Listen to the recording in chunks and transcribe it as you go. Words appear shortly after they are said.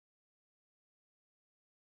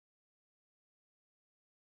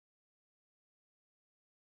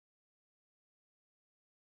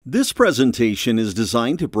This presentation is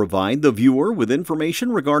designed to provide the viewer with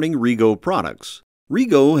information regarding RegO products.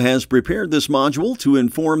 RegO has prepared this module to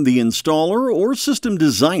inform the installer or system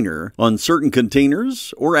designer on certain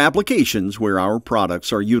containers or applications where our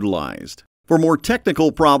products are utilized. For more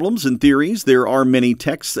technical problems and theories, there are many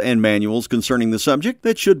texts and manuals concerning the subject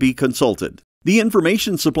that should be consulted. The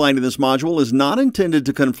information supplied in this module is not intended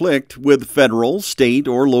to conflict with federal, state,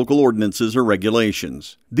 or local ordinances or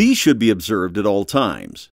regulations. These should be observed at all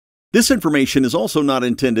times. This information is also not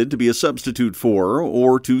intended to be a substitute for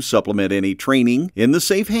or to supplement any training in the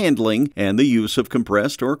safe handling and the use of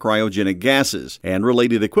compressed or cryogenic gases and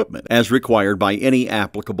related equipment as required by any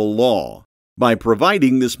applicable law. By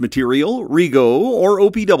providing this material, RegO or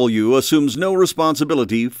OPW assumes no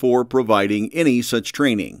responsibility for providing any such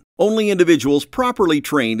training. Only individuals properly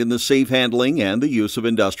trained in the safe handling and the use of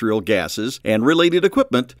industrial gases and related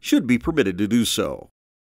equipment should be permitted to do so.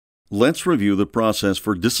 Let's review the process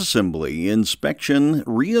for disassembly, inspection,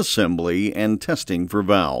 reassembly, and testing for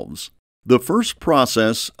valves. The first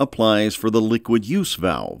process applies for the liquid use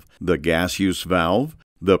valve, the gas use valve,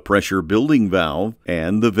 the pressure building valve,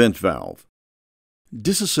 and the vent valve.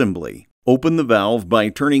 Disassembly. Open the valve by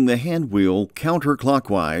turning the hand wheel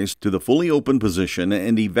counterclockwise to the fully open position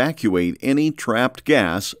and evacuate any trapped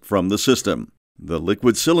gas from the system. The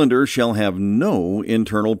liquid cylinder shall have no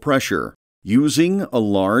internal pressure. Using a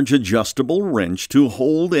large adjustable wrench to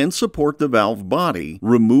hold and support the valve body,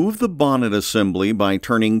 remove the bonnet assembly by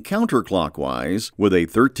turning counterclockwise with a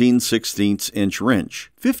 13/16 inch wrench,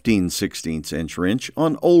 15/16 inch wrench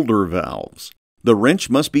on older valves. The wrench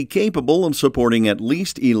must be capable of supporting at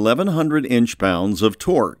least 1,100 inch-pounds of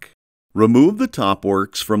torque. Remove the top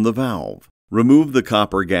works from the valve. Remove the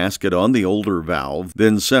copper gasket on the older valve,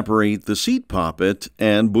 then separate the seat poppet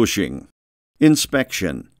and bushing.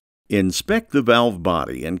 Inspection. Inspect the valve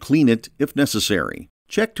body and clean it if necessary.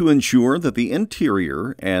 Check to ensure that the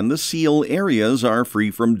interior and the seal areas are free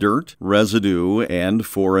from dirt, residue, and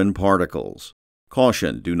foreign particles.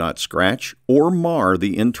 Caution: do not scratch or mar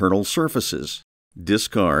the internal surfaces.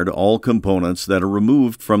 Discard all components that are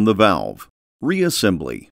removed from the valve.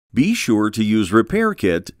 Reassembly. Be sure to use repair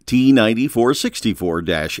kit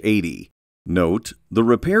T9464-80. Note: the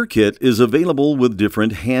repair kit is available with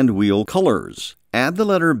different hand wheel colors. Add the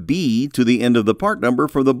letter B to the end of the part number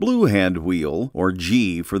for the blue hand wheel or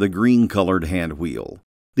G for the green-colored hand wheel.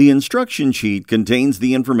 The instruction sheet contains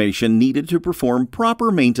the information needed to perform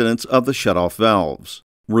proper maintenance of the shutoff valves.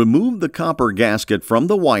 Remove the copper gasket from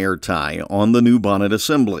the wire tie on the new bonnet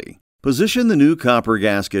assembly. Position the new copper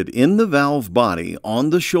gasket in the valve body on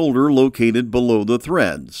the shoulder located below the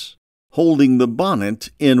threads. Holding the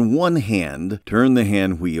bonnet in one hand, turn the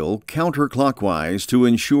hand wheel counterclockwise to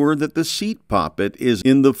ensure that the seat poppet is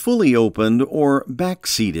in the fully opened or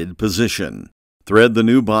back-seated position. Thread the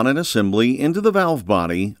new bonnet assembly into the valve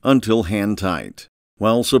body until hand tight.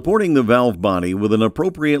 While supporting the valve body with an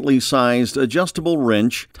appropriately sized adjustable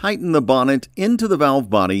wrench, tighten the bonnet into the valve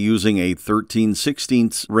body using a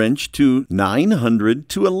 13/16 wrench to 900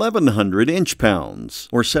 to 1,100 inch-pounds,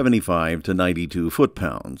 or 75 to 92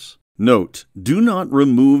 foot-pounds. Note: do not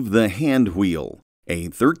remove the hand wheel. A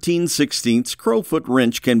 13/16 crowfoot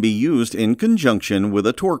wrench can be used in conjunction with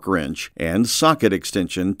a torque wrench and socket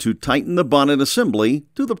extension to tighten the bonnet assembly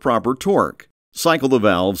to the proper torque. Cycle the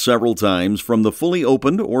valve several times from the fully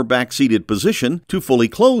opened or back-seated position to fully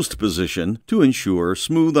closed position to ensure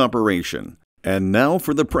smooth operation. And now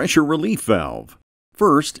for the pressure relief valve.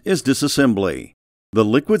 First is disassembly. The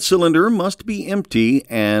liquid cylinder must be empty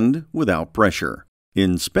and without pressure.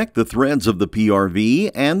 Inspect the threads of the PRV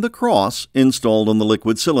and the cross installed on the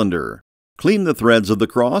liquid cylinder. Clean the threads of the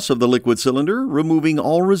cross of the liquid cylinder, removing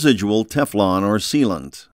all residual Teflon or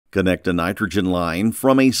sealant. Connect a nitrogen line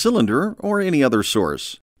from a cylinder or any other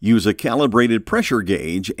source. Use a calibrated pressure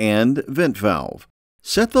gauge and vent valve.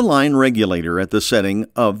 Set the line regulator at the setting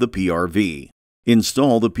of the PRV.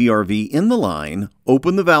 Install the PRV in the line,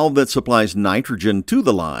 open the valve that supplies nitrogen to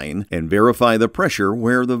the line, and verify the pressure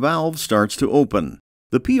where the valve starts to open.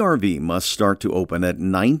 The PRV must start to open at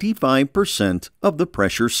 95% of the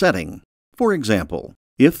pressure setting. For example,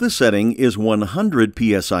 if the setting is 100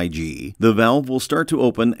 psig, the valve will start to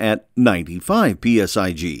open at 95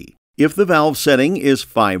 psig. If the valve setting is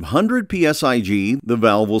 500 psig, the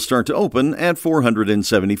valve will start to open at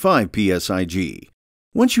 475 psig.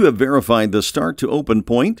 Once you have verified the start to open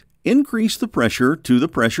point, increase the pressure to the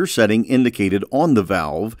pressure setting indicated on the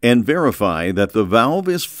valve and verify that the valve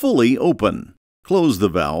is fully open. Close the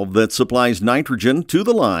valve that supplies nitrogen to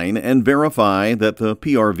the line and verify that the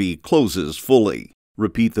PRV closes fully.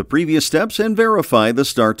 Repeat the previous steps and verify the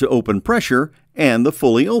start to open pressure and the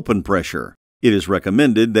fully open pressure. It is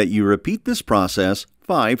recommended that you repeat this process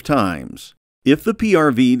 5 times. If the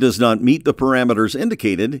PRV does not meet the parameters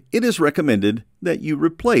indicated, it is recommended that you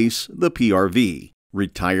replace the PRV.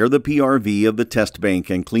 Retire the PRV of the test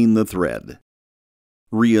bank and clean the thread.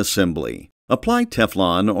 Reassembly. Apply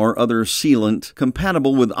Teflon or other sealant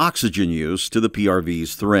compatible with oxygen use to the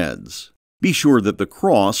PRV's threads. Be sure that the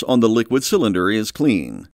cross on the liquid cylinder is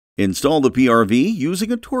clean. Install the PRV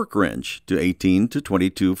using a torque wrench to 18 to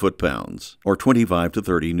 22 foot-pounds, or 25 to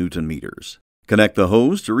 30 Newton-meters. Connect the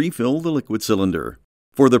hose to refill the liquid cylinder.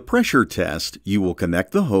 For the pressure test, you will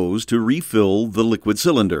connect the hose to refill the liquid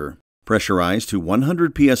cylinder. Pressurize to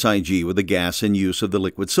 100 psig with the gas in use of the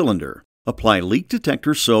liquid cylinder. Apply leak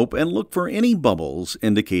detector soap and look for any bubbles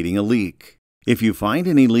indicating a leak. If you find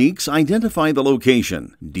any leaks, identify the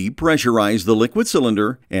location, depressurize the liquid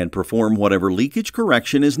cylinder, and perform whatever leakage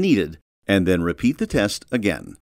correction is needed, and then repeat the test again.